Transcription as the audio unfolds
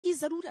की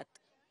जरूरत?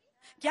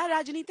 क्या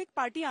राजनीतिक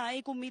पार्टियां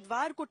एक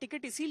उम्मीदवार को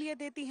टिकट इसीलिए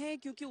देती हैं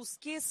क्योंकि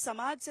उसके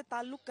समाज से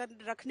ताल्लुक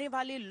रखने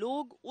वाले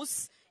लोग उस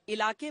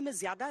इलाके में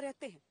ज्यादा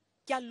रहते हैं?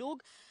 क्या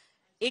लोग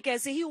एक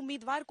ऐसे ही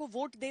उम्मीदवार को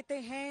वोट देते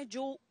हैं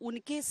जो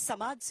उनके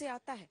समाज से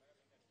आता है?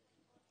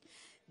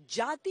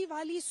 जाति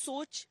वाली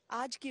सोच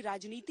आज की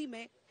राजनीति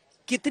में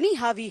कितनी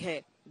हावी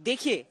है,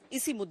 देखिए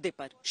इसी मुद्दे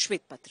पर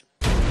श्वेत पत्र।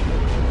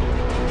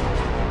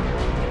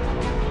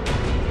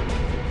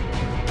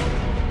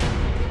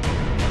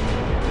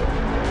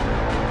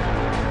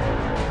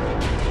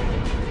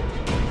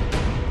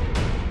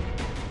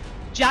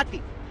 जाति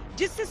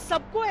जिससे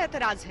सबको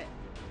एतराज है,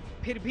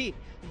 फिर भी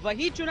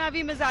वही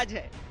चुनावी मिजाज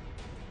है।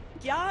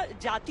 क्या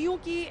जातियों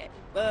की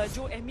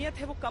जो अहमियत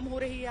है वो कम हो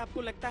रही है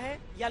आपको लगता है,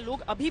 या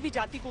लोग अभी भी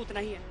जाति को उतना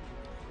ही है?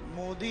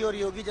 मोदी और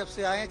योगी जब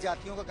से आए हैं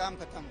जातियों का काम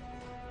खत्म हो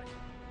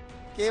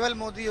गया, केवल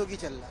मोदी योगी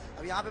चल रहा है।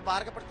 अब यहाँ पे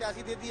बाहर का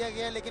प्रत्याशी दे दिया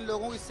गया है, लेकिन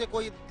लोगों को इससे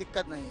कोई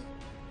दिक्कत नहीं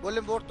है।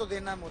 बोले वोट तो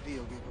देना है मोदी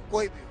योगी को,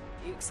 कोई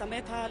भी। एक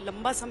समय था,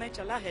 लंबा समय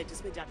चला है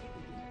जिसमें जाति,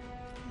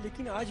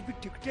 लेकिन आज भी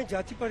टिकटें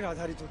जाति पर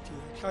आधारित होती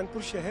है।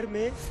 कानपुर शहर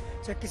में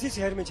चाहे किसी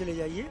शहर में चले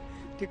जाइए,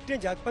 टिकटें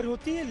जाति पर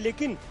होती हैं,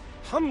 लेकिन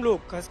हम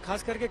लोग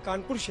खास करके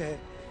कानपुर शहर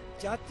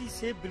जाति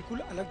से बिल्कुल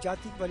अलग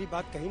जाति वाली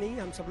बात कहीं नहीं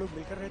है। हम सब लोग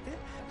मिलकर रहते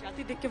हैं।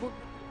 जाति देख के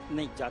वोट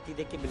नहीं, जाति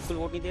देख के बिल्कुल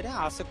वोट नहीं दे रहे हैं।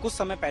 आज से कुछ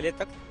समय पहले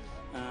तक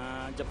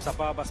जब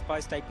सपा बसपा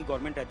इस टाइप की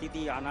गवर्नमेंट रहती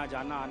थी, आना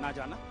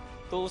जाना,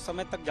 तो उस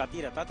समय तक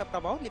जाति रहता था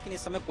प्रभाव, लेकिन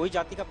इस समय कोई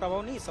जाति का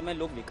प्रभाव नहीं। इस समय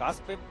लोग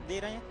विकास पे दे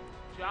रहे हैं।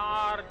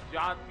 4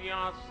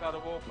 जातियां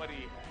सर्वोपरि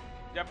है।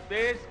 जब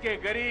देश के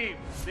गरीब,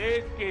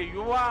 देश के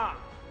युवा,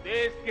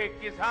 देश के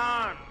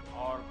किसान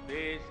और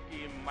देश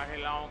की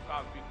महिलाओं का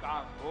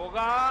विकास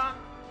होगा,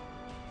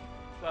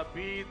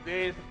 तभी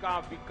देश का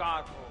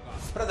विकास होगा।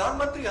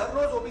 प्रधानमंत्री हर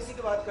रोज ओबीसी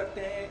की बात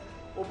करते हैं,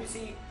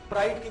 ओबीसी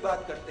प्राइड की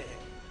बात करते हैं,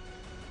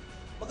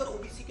 मगर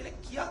ओबीसी के लिए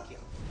किया क्या?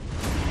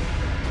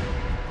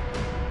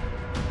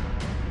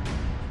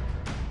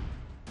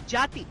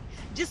 जाति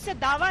जिससे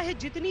दावा है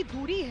जितनी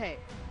दूरी है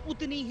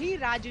उतनी ही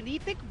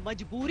राजनीतिक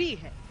मजबूरी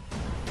है।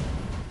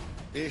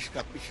 देश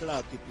का पिछड़ा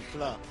अति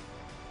पिछड़ा,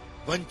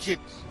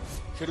 वंचित,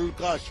 शेड्यूल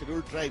कास्ट,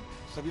 शेड्यूल ट्राइब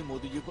सभी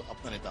मोदी जी को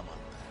अपना नेता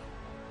मानता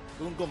है।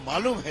 तो उनको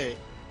मालूम है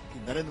कि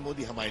नरेंद्र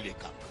मोदी हमारे लिए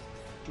काम करते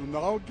हैं।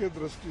 चुनाव के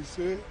दृष्टि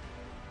से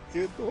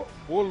ये तो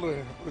बोल रहे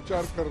हैं,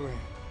 प्रचार कर रहे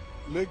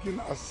हैं, लेकिन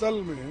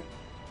असल में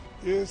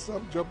ये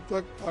सब जब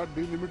तक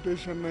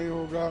डिलिमिटेशन नहीं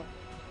होगा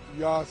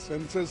या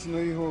सेंसस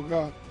नहीं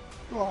होगा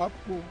तो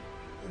आपको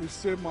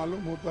इससे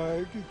मालूम होता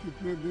है कि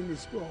कितने दिन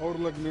इसको और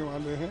लगने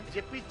वाले हैं।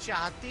 बीजेपी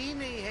चाहती ही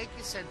नहीं है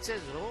कि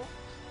सेंसस हो,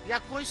 या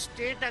कोई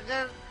स्टेट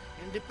अगर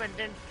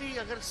इंडिपेंडेंटली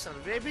अगर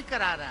सर्वे भी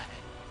करा रहा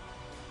है,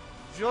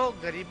 जो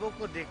गरीबों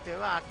को देखते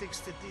हुए, आर्थिक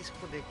स्थिति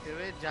को देखते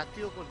हुए,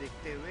 जातियों को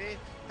देखते हुए,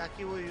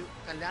 ताकि वो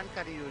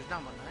कल्याणकारी योजना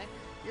बनाए,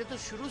 ये तो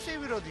शुरू से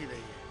विरोधी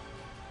रही है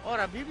और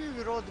अभी भी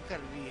विरोध कर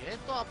रही है।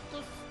 तो अब तो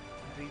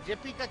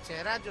बीजेपी का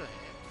चेहरा जो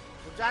है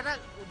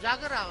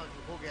उजागर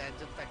हो गया है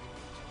जनता के बीच।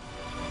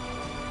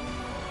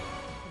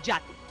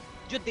 जाति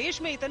जो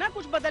देश में इतना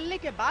कुछ बदलने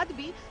के बाद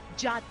भी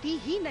जाति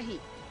ही नहीं।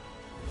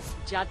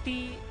 जाति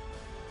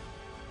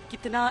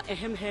कितना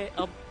अहम है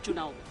अब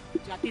चुनाव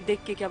में? जाति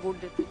देख के क्या वोट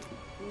देते हैं?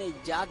 नहीं,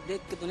 जात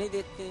देख के तो नहीं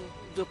देते,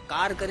 जो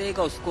कार्य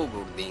करेगा उसको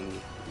वोट देंगे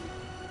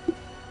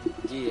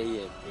जी, यही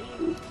है।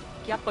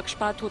 क्या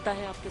पक्षपात होता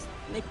है आपके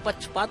साथ? नहीं,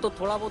 पक्षपात तो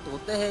थोड़ा बहुत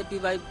होते हैं कि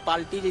भाई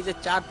पार्टी जैसे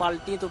 4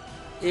 पार्टी तो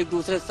एक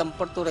दूसरे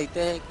संपर्क तो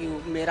रहते हैं कि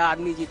मेरा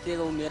आदमी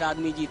जीतेगा, वो मेरा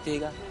आदमी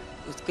जीतेगा,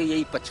 उसके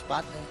यही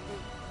पक्षपात है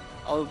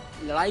और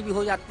लड़ाई भी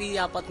हो जाती है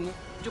आपस में।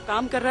 जो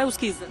काम कर रहा है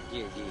उसकी इज्जत।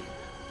 जी जी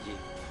जी।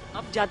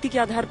 अब जाति के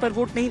आधार पर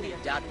वोट नहीं दिया,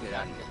 जात के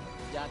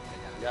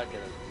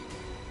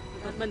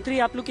प्रधानमंत्री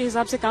आप लोग के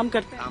हिसाब से काम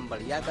करते हैं? काम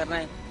बढ़िया कर रहे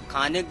हैं,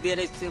 खाने को दे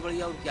रहे, इससे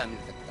बढ़िया और क्या मिल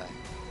सकता है?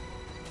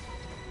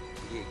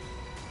 ये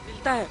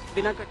मिलता है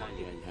बिना कटाए।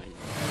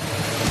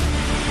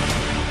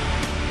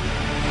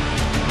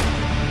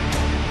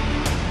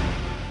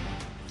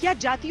 क्या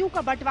जातियों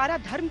का बंटवारा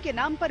धर्म के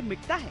नाम पर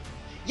मिटता है?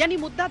 यानी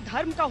मुद्दा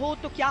धर्म का हो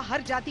तो क्या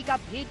हर जाति का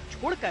भेद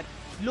छोड़कर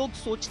लोग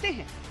सोचते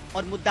हैं,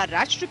 और मुद्दा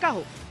राष्ट्र का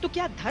हो तो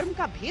क्या धर्म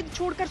का भेद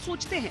छोड़कर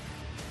सोचते हैं?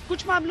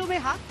 कुछ मामलों में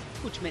हाँ,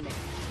 कुछ में नहीं,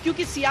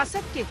 क्योंकि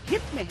सियासत के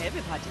हित में है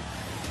विभाजन।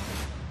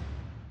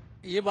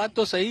 ये बात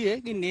तो सही है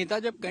कि नेता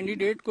जब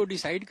कैंडिडेट को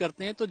डिसाइड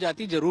करते हैं तो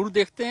जाति जरूर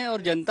देखते हैं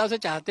और जनता से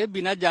चाहते हैं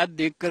बिना जात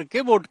देख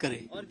करके वोट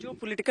करें। और जो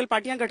पॉलिटिकल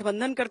पार्टियां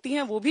गठबंधन करती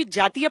हैं वो भी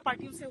जातीय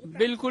पार्टियों से होता है।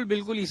 बिल्कुल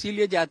बिल्कुल,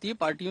 इसीलिए जातीय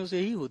पार्टियों से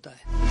ही होता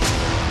है।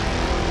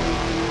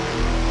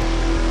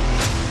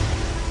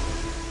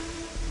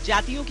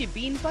 जातियों की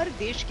बीन पर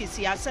देश की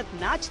सियासत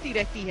नाचती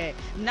रहती है,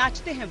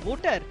 नाचते हैं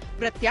वोटर,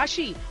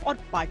 प्रत्याशी और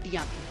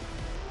पार्टियां भी।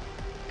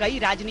 कई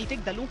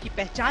राजनीतिक दलों की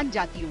पहचान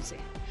जातियों से,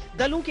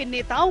 दलों के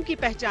नेताओं की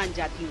पहचान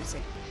जातियों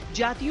से।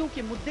 जातियों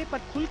के मुद्दे पर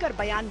खुलकर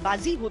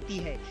बयानबाजी होती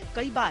है,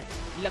 कई बार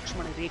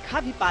लक्ष्मण रेखा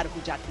भी पार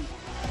हो जाती है।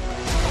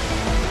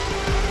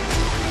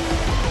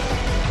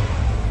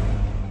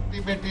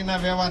 बेटी ना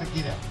व्यवहार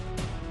किया,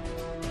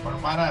 पर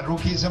मारा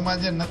रूखी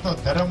समाजे न तो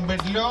धर्म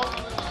बदल्यो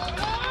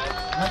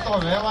न तो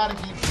व्यवहार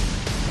की।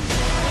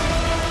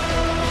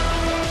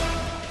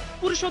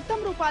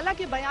 पुरुषोत्तम रूपाला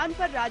के बयान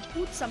पर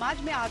राजपूत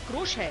समाज में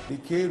आक्रोश है।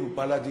 देखिए,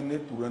 रूपाला जी ने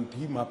तुरंत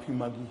ही माफी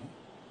मांगी है,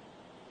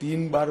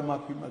 3 बार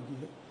माफी मांगी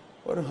है,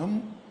 और हम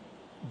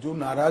जो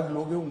नाराज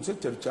लोग हैं उनसे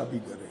चर्चा भी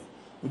कर रहे हैं।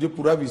 मुझे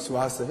पूरा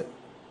विश्वास है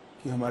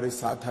कि हमारे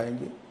साथ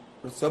आएंगे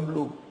और सब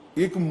लोग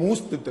एक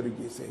मुश्त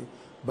तरीके से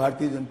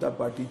भारतीय जनता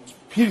पार्टी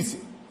फिर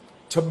से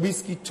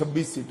 26 की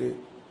 26 सीटें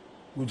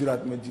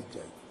गुजरात में जीत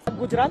जाएगी।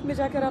 गुजरात में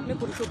जाकर आपने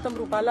पुरुषोत्तम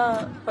रूपाला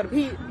पर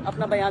भी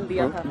अपना बयान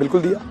दिया था।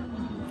 बिल्कुल दिया,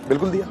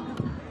 बिल्कुल दिया,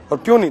 और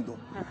क्यों नहीं दूं,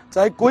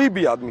 चाहे कोई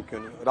भी आदमी क्यों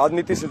नहीं हो,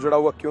 राजनीति से जुड़ा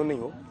हुआ क्यों नहीं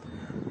हो,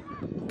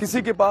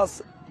 किसी के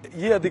पास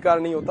ये अधिकार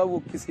नहीं होता वो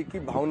किसी की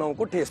भावनाओं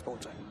को ठेस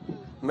पहुंचाए।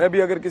 मैं भी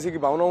अगर किसी की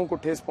भावनाओं को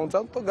ठेस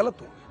पहुंचाऊं तो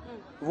गलत हूं,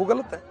 वो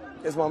गलत है,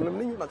 इस मामले में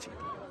नहीं होना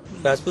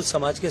चाहिए। राजपूत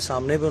समाज के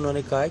सामने भी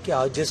उन्होंने कहा है कि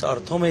आज जिस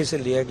अर्थों में इसे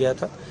लिया गया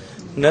था,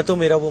 न तो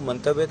मेरा वो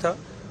मंतव्य था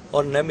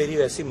और न मेरी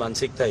वैसी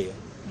मानसिकता ही है।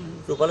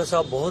 रूपाला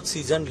साहब बहुत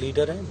सीजन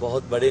लीडर हैं,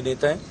 बहुत बड़े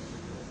नेता हैं,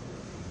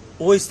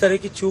 वो इस तरह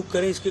की चूक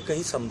करें इसकी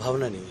कहीं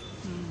संभावना नहीं है।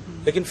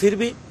 लेकिन फिर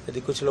भी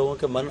यदि कुछ लोगों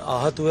के मन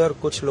आहत हुए और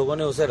कुछ लोगों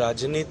ने उसे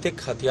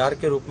राजनीतिक हथियार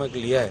के रूप में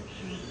लिया है,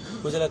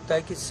 मुझे लगता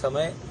है कि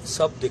समय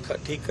सब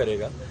ठीक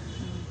करेगा।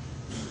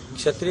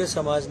 क्षत्रिय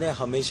समाज ने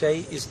हमेशा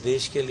ही इस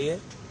देश के लिए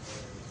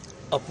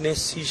अपने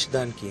शीश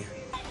दान किए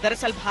हैं।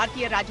 दरअसल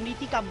भारतीय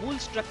राजनीति का मूल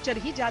स्ट्रक्चर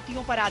ही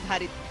जातियों पर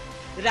आधारित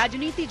है।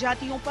 राजनीति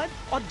जातियों पर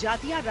और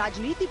जातियां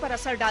राजनीति पर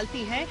असर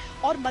डालती हैं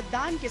और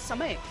मतदान के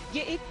समय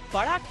ये एक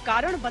बड़ा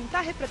कारण बनता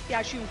है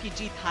प्रत्याशियों की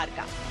जीत हार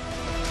का।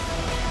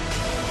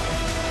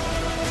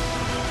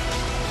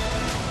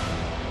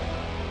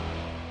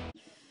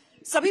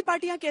 सभी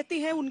पार्टियां कहती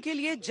हैं उनके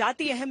लिए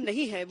जाति अहम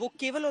नहीं है, वो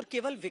केवल और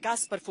केवल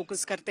विकास पर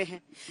फोकस करते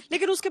हैं।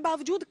 लेकिन उसके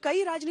बावजूद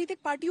कई राजनीतिक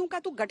पार्टियों का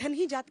तो गठन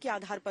ही जात के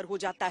आधार पर हो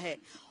जाता है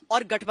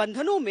और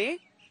गठबंधनों में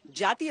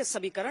जातीय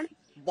समीकरण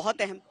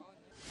बहुत अहम।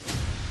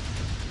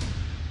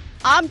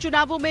 आम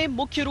चुनावों में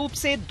मुख्य रूप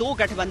से 2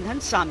 गठबंधन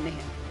सामने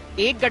हैं।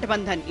 एक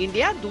गठबंधन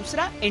इंडिया,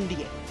 दूसरा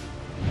एनडीए।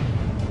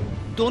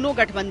 दोनों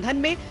गठबंधन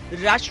में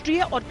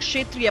राष्ट्रीय और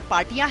क्षेत्रीय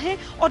पार्टियां हैं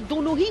और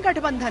दोनों ही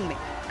गठबंधन में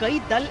कई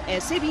दल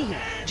ऐसे भी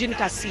हैं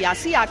जिनका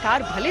सियासी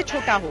आकार भले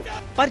छोटा हो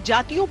पर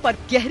जातियों पर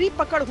गहरी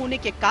पकड़ होने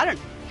के कारण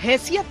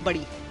हैसियत बड़ी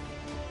है।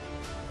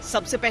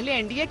 सबसे पहले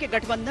एनडीए के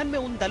गठबंधन में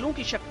उन दलों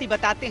की शक्ति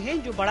बताते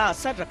हैं जो बड़ा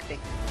असर रखते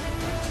हैं।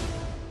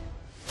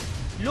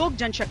 लोक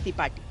जनशक्ति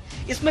पार्टी,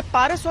 इसमें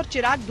पारस और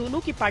चिराग दोनों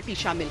की पार्टी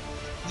शामिल है।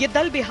 ये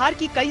दल बिहार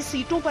की कई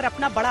सीटों पर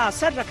अपना बड़ा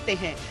असर रखते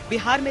हैं।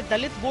 बिहार में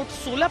दलित वोट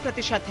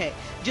 16% है,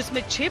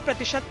 जिसमें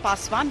 6%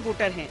 पासवान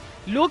वोटर हैं।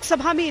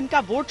 लोकसभा में इनका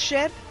वोट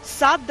शेयर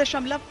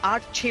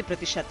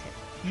 7.86% है।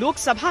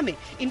 लोकसभा में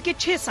इनके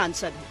 6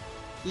 सांसद हैं,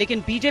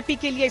 लेकिन बीजेपी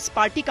के लिए इस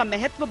पार्टी का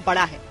महत्व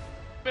बड़ा है।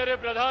 मेरे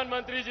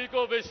प्रधानमंत्री जी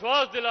को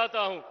विश्वास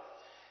दिलाता हूं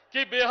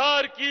कि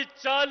बिहार की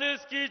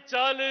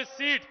 40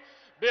 सीट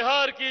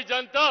बिहार की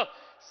जनता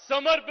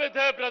समर्पित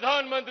है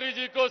प्रधानमंत्री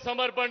जी को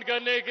समर्पण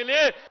करने के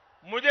लिए।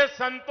 मुझे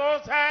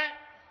संतोष है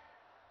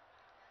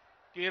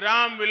कि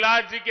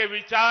रामविलास जी के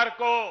विचार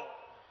को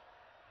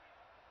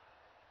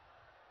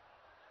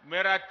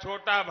मेरा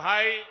छोटा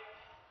भाई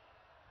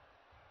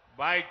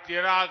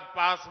चिराग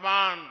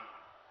पासवान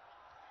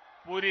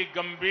पूरी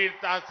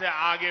गंभीरता से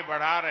आगे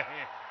बढ़ा रहे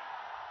हैं।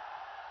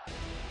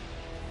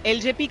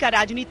 एलजेपी का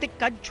राजनीतिक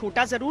कद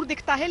छोटा जरूर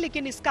दिखता है,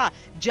 लेकिन इसका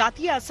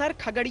जातीय असर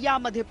खगड़िया,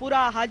 मधेपुरा,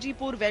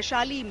 हाजीपुर,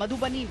 वैशाली,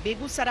 मधुबनी,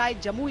 बेगूसराय,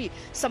 जमुई,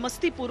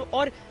 समस्तीपुर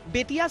और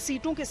बेतिया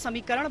सीटों के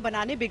समीकरण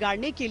बनाने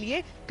बिगाड़ने के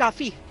लिए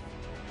काफी है।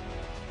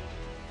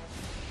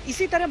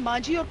 इसी तरह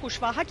मांझी और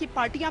कुशवाहा की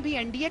पार्टियां भी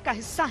एनडीए का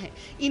हिस्सा हैं।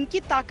 इनकी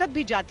ताकत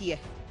भी जातीय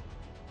है।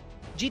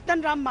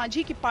 जीतन राम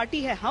मांझी की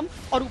पार्टी है हम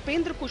और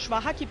उपेंद्र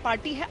कुशवाहा की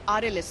पार्टी है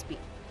आरएलएसपी।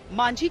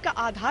 मांझी का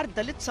आधार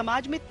दलित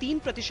समाज में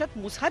 3%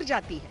 मुसहर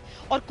जाति है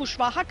और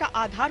कुशवाहा का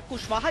आधार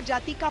कुशवाहा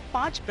जाति का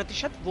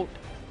 5% वोट।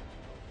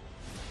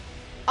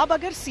 अब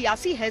अगर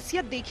सियासी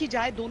हैसियत देखी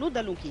जाए दोनों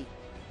दलों की,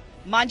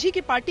 मांझी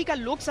की पार्टी का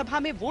लोकसभा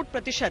में वोट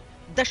प्रतिशत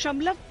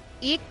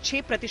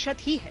 0.16%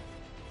 ही है।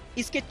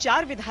 इसके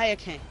 4 विधायक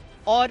हैं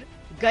और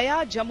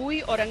गया, जमुई,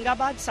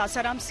 औरंगाबाद,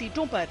 सासाराम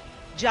सीटों पर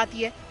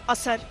जातीय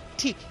असर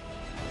ठीक है।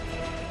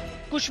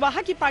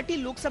 कुशवाहा की पार्टी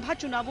लोकसभा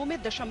चुनावों में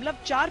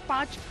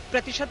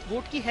 0.45%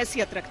 वोट की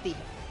हैसियत रखती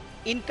है।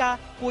 इनका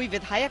कोई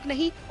विधायक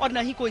नहीं और न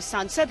ही कोई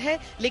सांसद है,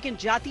 लेकिन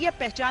जातीय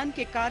पहचान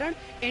के कारण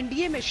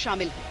एनडीए में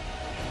शामिल है।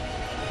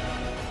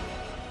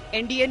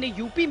 एनडीए ने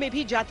यूपी में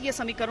भी जातीय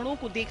समीकरणों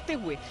को देखते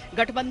हुए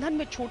गठबंधन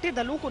में छोटे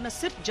दलों को न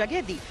सिर्फ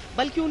जगह दी,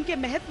 बल्कि उनके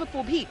महत्व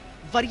को भी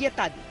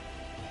वरीयता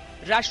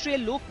दी। राष्ट्रीय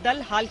लोक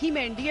दल हाल ही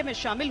में एनडीए में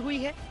शामिल हुई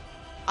है।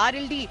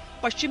 आरएलडी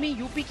पश्चिमी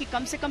यूपी की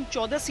कम से कम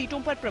 14 सीटों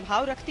पर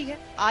प्रभाव रखती है।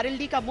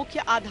 आरएलडी का मुख्य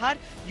आधार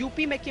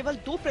यूपी में केवल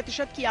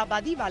 2% की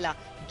आबादी वाला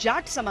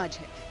जाट समाज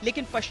है,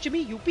 लेकिन पश्चिमी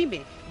यूपी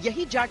में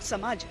यही जाट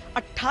समाज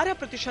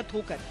 18%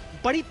 होकर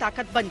बड़ी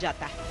ताकत बन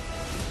जाता है।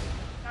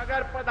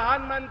 अगर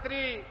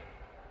प्रधानमंत्री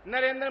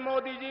नरेंद्र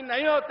मोदी जी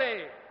नहीं होते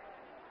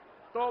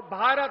तो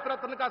भारत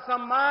रत्न का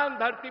सम्मान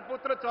धरती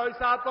पुत्र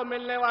चौसा को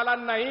मिलने वाला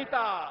नहीं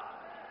था।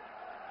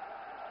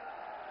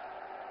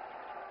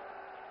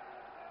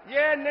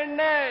 ये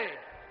निर्णय,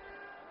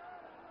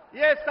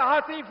 ये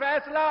साहसी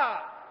फैसला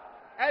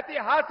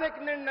ऐतिहासिक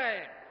निर्णय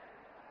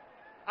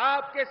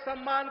आपके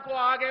सम्मान को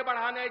आगे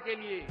बढ़ाने के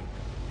लिए।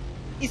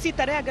 इसी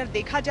तरह अगर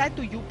देखा जाए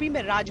तो यूपी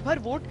में राजभर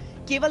वोट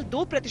केवल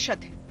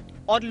 2% है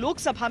और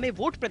लोकसभा में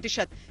वोट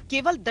प्रतिशत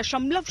केवल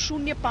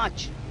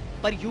 0.05,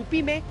 पर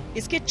यूपी में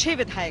इसके 6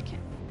 विधायक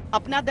हैं।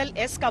 अपना दल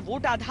एस का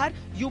वोट आधार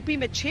यूपी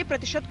में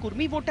 6%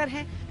 कुर्मी वोटर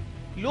हैं।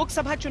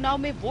 लोकसभा चुनाव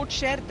में वोट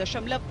शेयर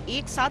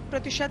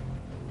 0.17%,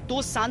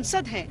 2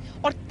 सांसद हैं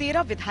और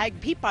 13 विधायक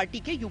भी पार्टी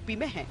के यूपी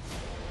में हैं।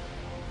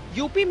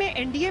 यूपी में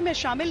एनडीए में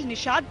शामिल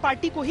निषाद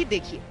पार्टी को ही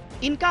देखिए,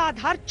 इनका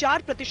आधार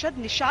 4%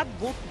 निषाद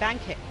वोट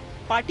बैंक है।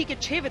 पार्टी के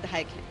 6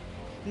 विधायक हैं।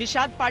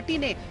 निषाद पार्टी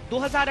ने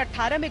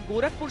 2018 में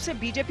गोरखपुर से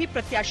बीजेपी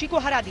प्रत्याशी को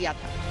हरा दिया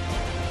था।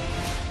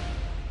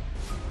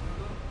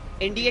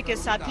 एनडीए के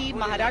साथ ही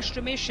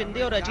महाराष्ट्र में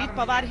शिंदे और अजीत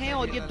पवार हैं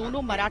और ये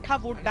दोनों मराठा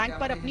वोट बैंक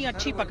पर अपनी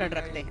अच्छी पकड़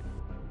रखते हैं।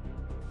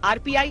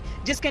 आरपीआई,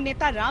 जिसके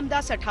नेता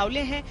रामदास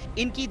अठावले हैं,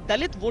 इनकी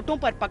दलित वोटों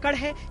पर पकड़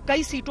है,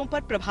 कई सीटों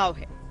पर प्रभाव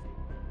है।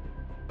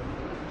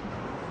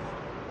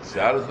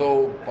 400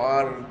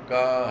 पार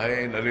का है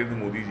नरेंद्र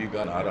मोदी जी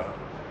का नारा,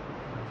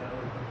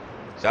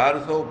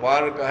 400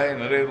 पार का है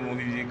नरेंद्र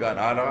मोदी जी का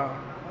नारा,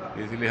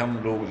 इसलिए हम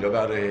लोग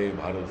लगा रहे हैं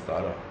भारत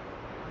सारा।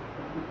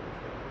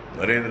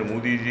 नरेंद्र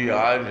मोदी जी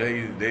आज है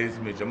इस देश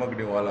में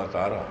चमकने वाला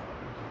तारा,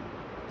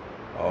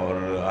 और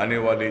आने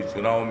वाले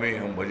चुनाव में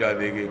हम बजा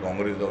देंगे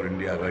कांग्रेस और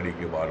इंडिया आघाड़ी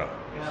के 12।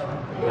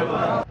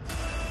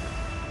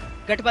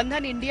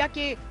 गठबंधन इंडिया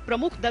के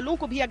प्रमुख दलों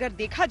को भी अगर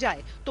देखा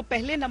जाए तो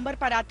पहले नंबर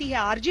पर आती है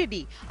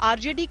आरजेडी।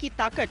 आरजेडी की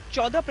ताकत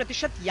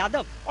 14%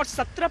 यादव और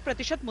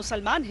 17%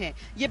 मुसलमान है।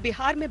 ये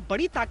बिहार में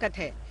बड़ी ताकत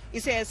है।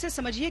 इसे ऐसे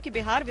समझिए कि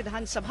बिहार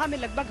विधानसभा में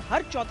लगभग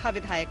हर चौथा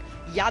विधायक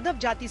यादव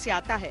जाति से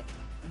आता है।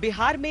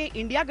 बिहार में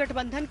इंडिया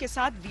गठबंधन के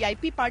साथ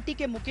वीआईपी पार्टी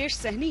के मुकेश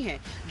सहनी हैं,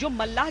 जो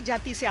मल्लाह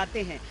जाति से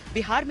आते हैं।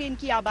 बिहार में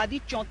इनकी आबादी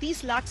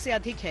 34 लाख से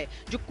अधिक है,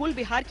 जो कुल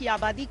बिहार की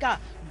आबादी का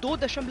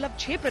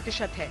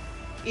 2.6% है।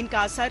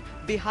 इनका असर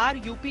बिहार,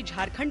 यूपी,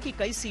 झारखंड की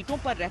कई सीटों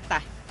पर रहता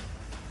है।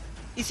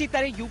 इसी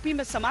तरह यूपी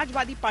में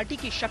समाजवादी पार्टी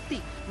की शक्ति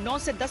 9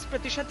 से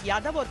 10%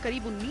 यादव और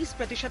करीब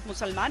 19%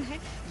 मुसलमान है।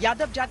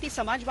 यादव जाति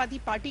समाजवादी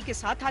पार्टी के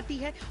साथ आती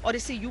है और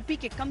इसे यूपी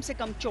के कम से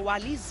कम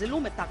 44 जिलों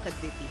में ताकत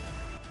देती है।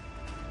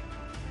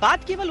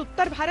 बात केवल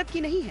उत्तर भारत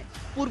की नहीं है,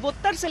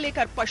 पूर्वोत्तर से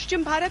लेकर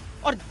पश्चिम भारत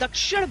और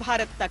दक्षिण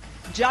भारत तक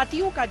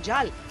जातियों का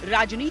जाल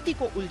राजनीति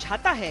को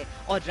उलझाता है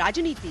और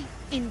राजनीति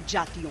इन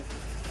जातियों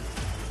को।